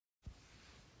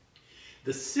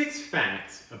The 6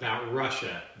 facts about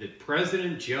Russia that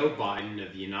President Joe Biden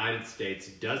of the United States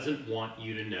doesn't want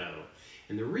you to know.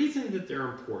 And the reason that they're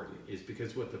important is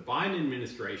because what the Biden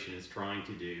administration is trying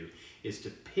to do is to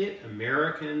pit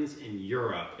Americans and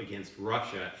Europe against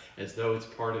Russia as though it's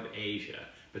part of Asia.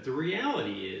 But the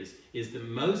reality is that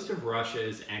most of Russia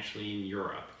is actually in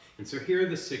Europe. And so here are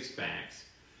the 6 facts.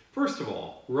 First of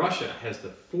all, Russia has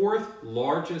the 4th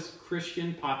largest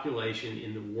Christian population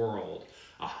in the world.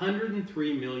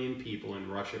 103 million people in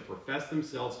Russia profess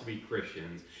themselves to be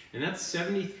Christians, and that's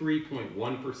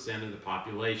 73.1% of the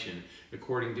population,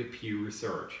 according to Pew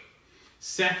Research.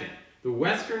 Second, the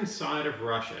western side of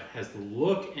Russia has the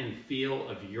look and feel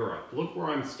of Europe. Look where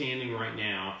I'm standing right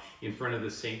now in front of the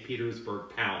St.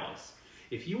 Petersburg Palace.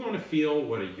 If you want to feel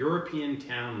what a European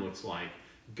town looks like,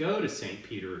 go to St.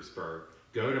 Petersburg,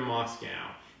 go to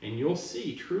Moscow, and you'll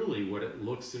see truly what it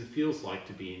looks and feels like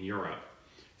to be in Europe.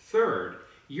 Third,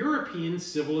 European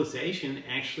civilization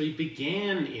actually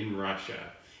began in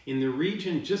Russia, in the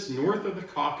region just north of the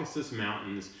Caucasus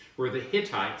Mountains, where the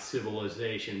Hittite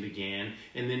civilization began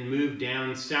and then moved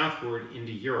down southward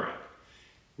into Europe.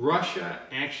 Russia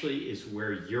actually is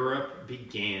where Europe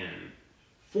began.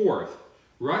 Fourth,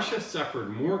 Russia suffered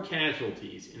more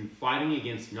casualties in fighting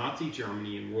against Nazi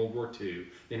Germany in World War II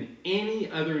than any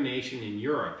other nation in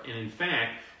Europe, and in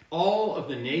fact, all of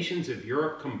the nations of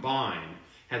Europe combined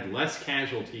had less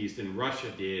casualties than Russia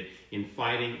did in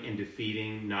fighting and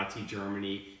defeating Nazi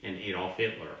Germany and Adolf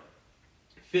Hitler.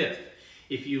 Fifth,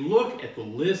 if you look at the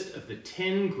list of the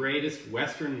 10 greatest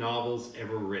Western novels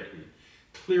ever written,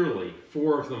 clearly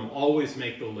 4 of them always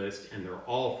make the list, and they're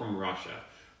all from Russia.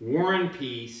 War and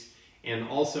Peace, and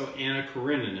also Anna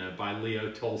Karenina by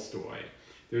Leo Tolstoy.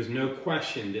 There's no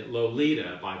question that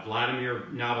Lolita by Vladimir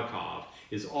Nabokov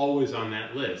is always on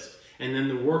that list. And then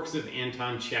the works of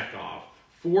Anton Chekhov.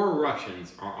 4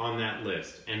 Russians are on that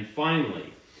list. And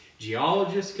finally,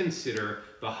 geologists consider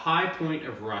the high point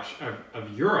of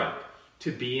Europe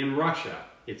to be in Russia.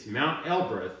 It's Mount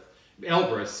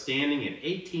Elbrus, standing at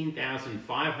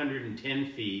 18,510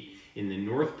 feet in the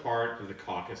north part of the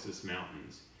Caucasus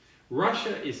Mountains.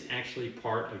 Russia is actually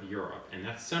part of Europe, and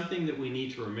that's something that we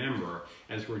need to remember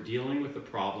as we're dealing with the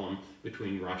problem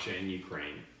between Russia and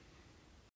Ukraine.